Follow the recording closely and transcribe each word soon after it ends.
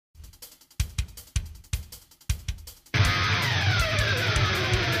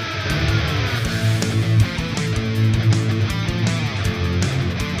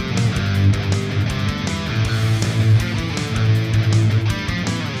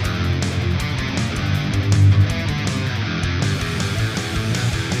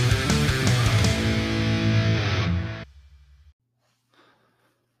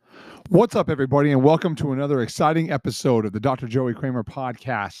What's up, everybody, and welcome to another exciting episode of the Dr. Joey Kramer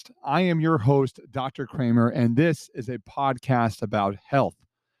podcast. I am your host, Dr. Kramer, and this is a podcast about health.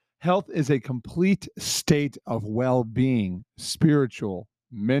 Health is a complete state of well-being, spiritual,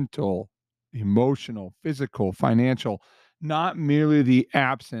 mental, emotional, physical, financial, not merely the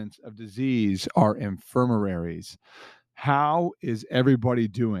absence of disease or infirmaries. How is everybody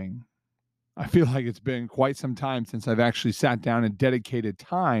doing? I feel like it's been quite some time since I've actually sat down and dedicated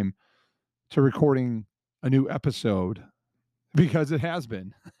time to recording a new episode, because it has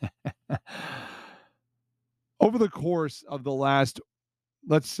been. Over the course of the last,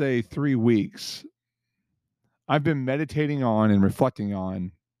 let's say, 3 weeks, I've been meditating on and reflecting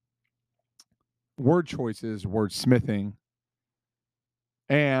on word choices, wordsmithing,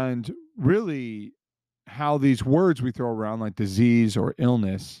 and really how these words we throw around, like disease or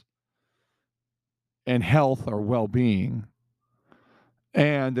illness, and health or well-being,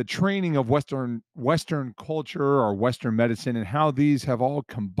 and the training of Western culture or Western medicine, and how these have all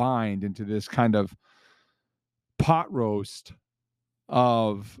combined into this kind of pot roast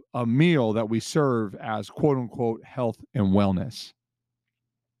of a meal that we serve as quote unquote health and wellness.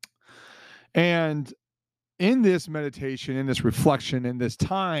 And in this meditation, in this reflection, in this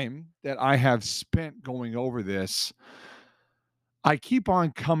time that I have spent going over this, I keep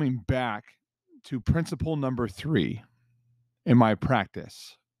on coming back to principle number 3 in my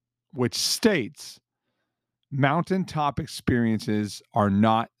practice, which states mountaintop experiences are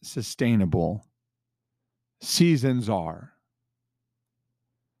not sustainable. Seasons are.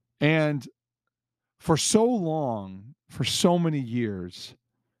 And for so long, for so many years,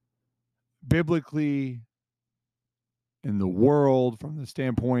 biblically, in the world, from the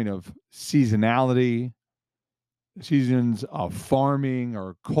standpoint of seasonality, seasons of farming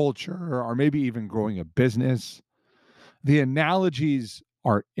or culture, or maybe even growing a business, the analogies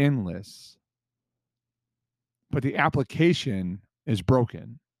are endless, but the application is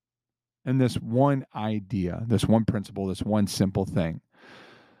broken. And this one idea, this one principle, this one simple thing.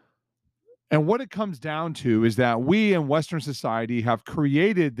 And what it comes down to is that we in Western society have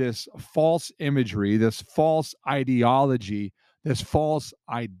created this false imagery, this false ideology, this false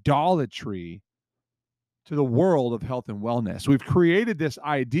idolatry to the world of health and wellness. We've created this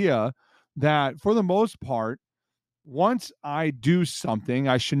idea that, for the most part, once I do something,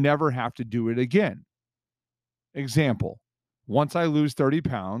 I should never have to do it again. Example, once I lose 30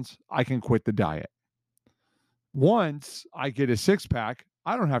 pounds, I can quit the diet. Once I get a six-pack,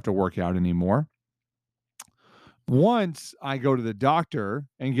 I don't have to work out anymore. Once I go to the doctor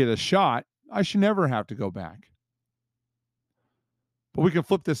and get a shot, I should never have to go back. But we can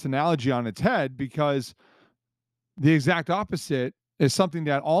flip this analogy on its head, because the exact opposite is something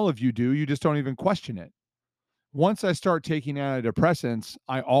that all of you do. You just don't even question it. Once I start taking antidepressants,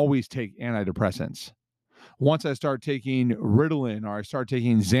 I always take antidepressants. Once I start taking Ritalin, or I start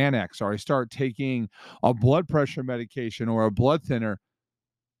taking Xanax, or I start taking a blood pressure medication or a blood thinner,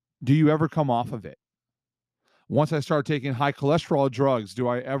 do you ever come off of it? Once I start taking high cholesterol drugs, do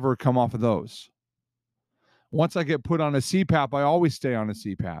I ever come off of those? Once I get put on a CPAP, I always stay on a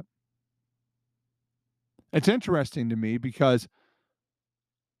CPAP. It's interesting to me, because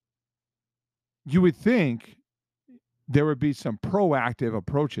you would think there would be some proactive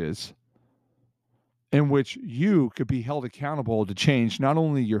approaches in which you could be held accountable to change not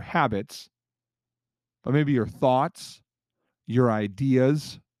only your habits, but maybe your thoughts, your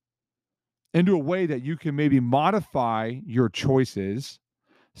ideas, into a way that you can maybe modify your choices,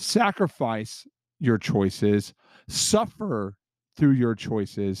 sacrifice your choices, suffer through your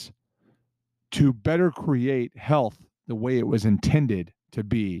choices to better create health the way it was intended to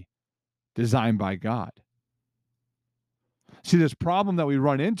be, designed by God. See, this problem that we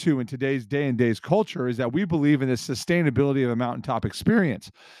run into in today's day and days culture is that we believe in the sustainability of a mountaintop experience.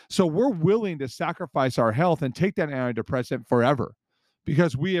 So we're willing to sacrifice our health and take that antidepressant forever,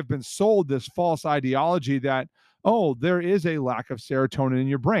 because we have been sold this false ideology that, oh, there is a lack of serotonin in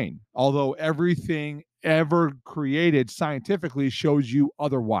your brain, although everything ever created scientifically shows you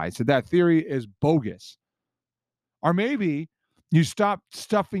otherwise. So that theory is bogus. Or maybe you stop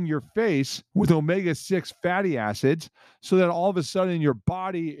stuffing your face with omega-6 fatty acids so that all of a sudden your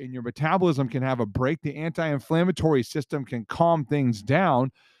body and your metabolism can have a break. The anti-inflammatory system can calm things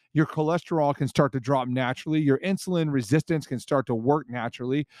down. Your cholesterol can start to drop naturally. Your insulin resistance can start to work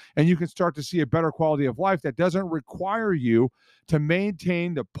naturally. And you can start to see a better quality of life that doesn't require you to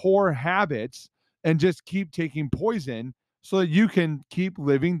maintain the poor habits and just keep taking poison so that you can keep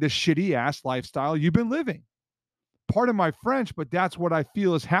living the shitty-ass lifestyle you've been living. Pardon my French, but that's what I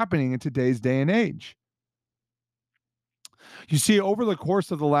feel is happening in today's day and age. You see, over the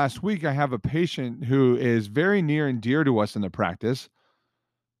course of the last week, I have a patient who is very near and dear to us in the practice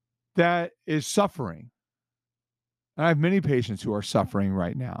that is suffering. And I have many patients who are suffering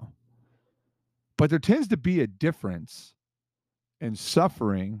right now. But there tends to be a difference in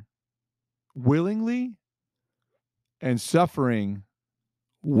suffering willingly and suffering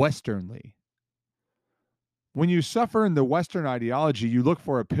Westernly. When you suffer in the Western ideology, you look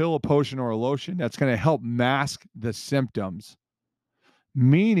for a pill, a potion, or a lotion that's going to help mask the symptoms,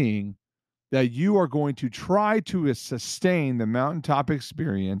 meaning that you are going to try to sustain the mountaintop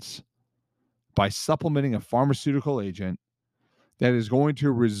experience by supplementing a pharmaceutical agent that is going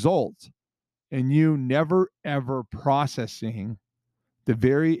to result in you never ever processing the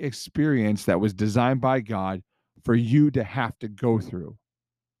very experience that was designed by God for you to have to go through.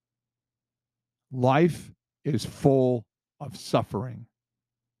 Life is full of suffering.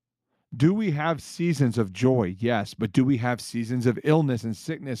 Do we have seasons of joy? Yes. But do we have seasons of illness and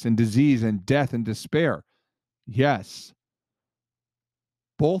sickness and disease and death and despair? Yes.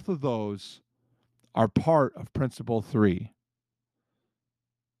 Both of those are part of principle 3.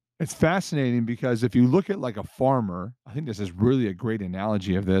 It's fascinating because if you look at like a farmer, I think this is really a great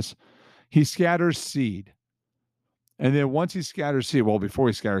analogy of this. He scatters seed. And then once he scatters seed, well, before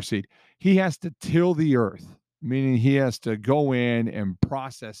he scatters seed, he has to till the earth, meaning he has to go in and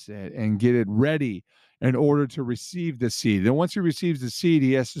process it and get it ready in order to receive the seed. Then once he receives the seed,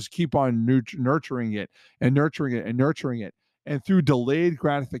 he has to keep on nurturing it and nurturing it and nurturing it. And through delayed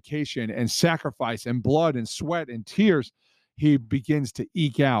gratification and sacrifice and blood and sweat and tears, he begins to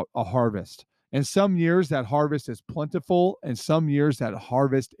eke out a harvest. And some years that harvest is plentiful, and some years that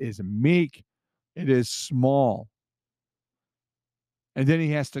harvest is meek. It is small. And then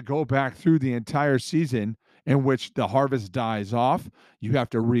he has to go back through the entire season in which the harvest dies off. You have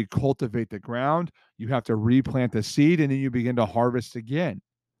to recultivate the ground. You have to replant the seed, and then you begin to harvest again.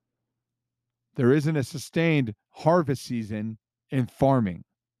 There isn't a sustained harvest season in farming.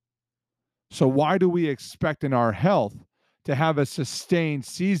 So why do we expect in our health to have a sustained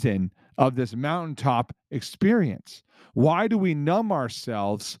season of this mountaintop experience? Why do we numb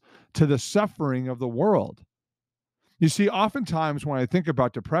ourselves to the suffering of the world? You see, oftentimes when I think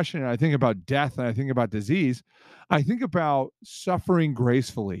about depression and I think about death and I think about disease, I think about suffering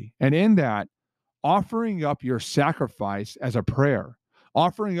gracefully. And in that, offering up your sacrifice as a prayer,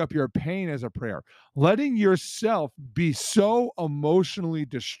 offering up your pain as a prayer, letting yourself be so emotionally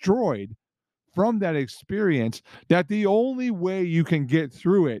destroyed from that experience that the only way you can get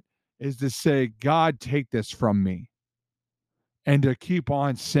through it is to say, God, take this from me. And to keep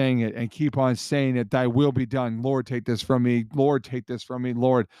on saying it and keep on saying it, thy will be done. Lord, take this from me. Lord, take this from me.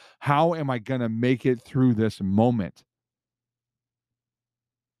 Lord, how am I going to make it through this moment?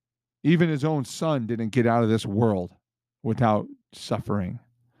 Even his own son didn't get out of this world without suffering.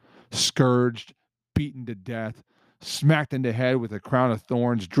 Scourged, beaten to death, smacked in the head with a crown of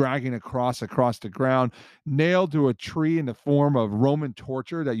thorns, dragging across the ground, nailed to a tree in the form of Roman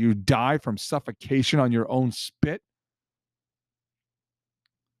torture that you die from suffocation on your own spit.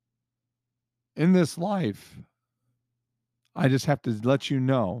 In this life, I just have to let you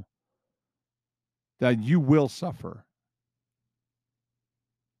know that you will suffer.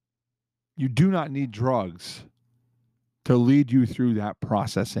 You do not need drugs to lead you through that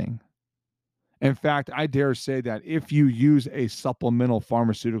processing. In fact, I dare say that if you use a supplemental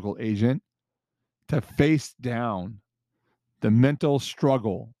pharmaceutical agent to face down the mental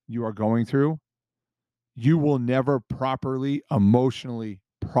struggle you are going through, you will never properly emotionally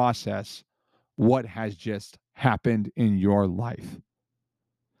process what has just happened in your life.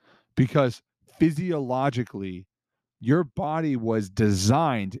 Because physiologically, your body was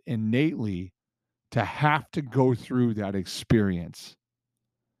designed innately to have to go through that experience.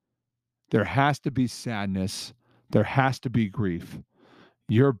 There has to be sadness. There has to be grief.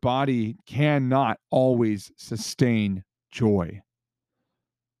 Your body cannot always sustain joy.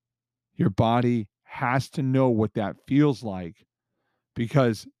 Your body has to know what that feels like,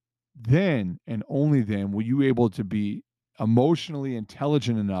 because then and only then will you able to be emotionally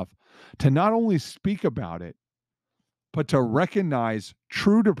intelligent enough to not only speak about it, but to recognize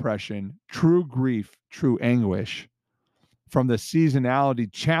true depression, true grief, true anguish from the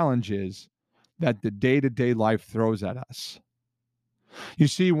seasonality challenges that the day-to-day life throws at us. You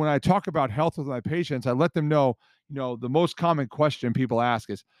see, when I talk about health with my patients, I let them know, the most common question people ask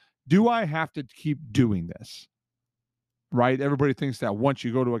is, do I have to keep doing this? Right? Everybody thinks that once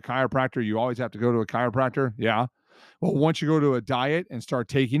you go to a chiropractor, you always have to go to a chiropractor. Yeah. Well, once you go to a diet and start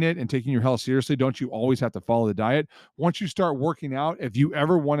taking it and taking your health seriously, don't you always have to follow the diet? Once you start working out, if you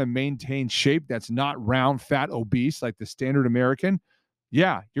ever want to maintain shape that's not round, fat, obese like the standard American,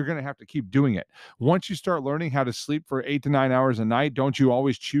 yeah, you're going to have to keep doing it. Once you start learning how to sleep for 8 to 9 hours a night, don't you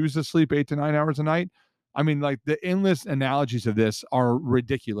always choose to sleep 8 to 9 hours a night? I mean, like the endless analogies of this are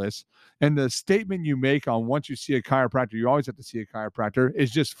ridiculous. And the statement you make on once you see a chiropractor, you always have to see a chiropractor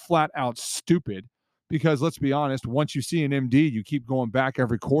is just flat out stupid. Because let's be honest, once you see an MD, you keep going back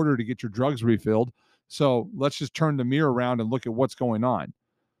every quarter to get your drugs refilled. So let's just turn the mirror around and look at what's going on.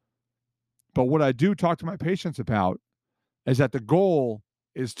 But what I do talk to my patients about is that the goal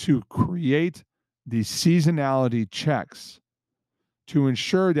is to create these seasonality checks to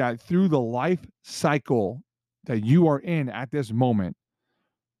ensure that through the life cycle that you are in at this moment,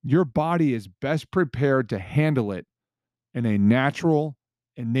 your body is best prepared to handle it in a natural,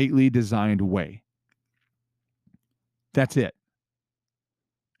 innately designed way. That's it.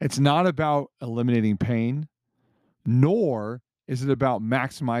 It's not about eliminating pain, nor is it about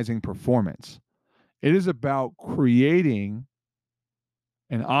maximizing performance. It is about creating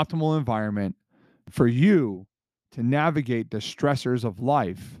an optimal environment for you to navigate the stressors of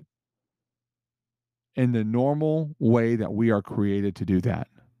life in the normal way that we are created to do that.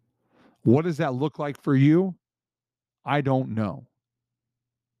 What does that look like for you? I don't know.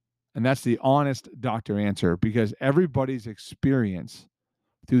 And that's the honest doctor answer, because everybody's experience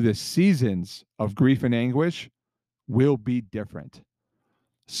through the seasons of grief and anguish will be different.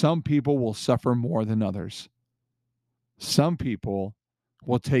 Some people will suffer more than others. Some people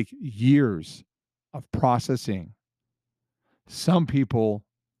will take years of processing. Some people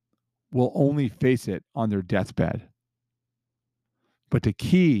will only face it on their deathbed. But the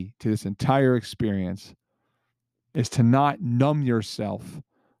key to this entire experience is to not numb yourself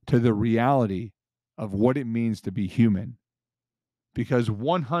to the reality of what it means to be human. Because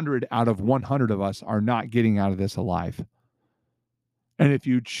 100 out of 100 of us are not getting out of this alive. And if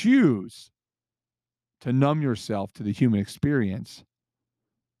you choose to numb yourself to the human experience,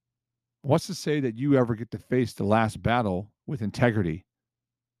 what's to say that you ever get to face the last battle with integrity?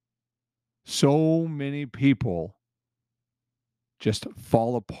 So many people just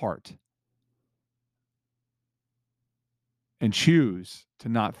fall apart and choose to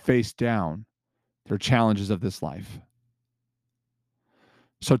not face down their challenges of this life.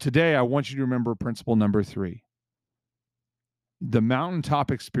 So today, I want you to remember principle number 3. The mountaintop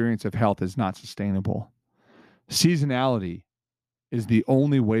experience of health is not sustainable. Seasonality is the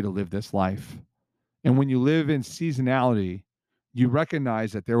only way to live this life. And when you live in seasonality, you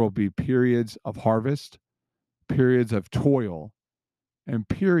recognize that there will be periods of harvest, periods of toil, and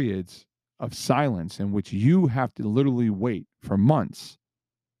periods of silence in which you have to literally wait for months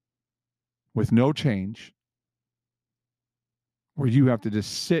with no change, where you have to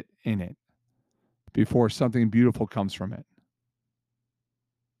just sit in it before something beautiful comes from it.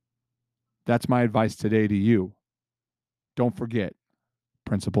 That's my advice today to you. Don't forget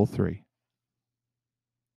principle 3.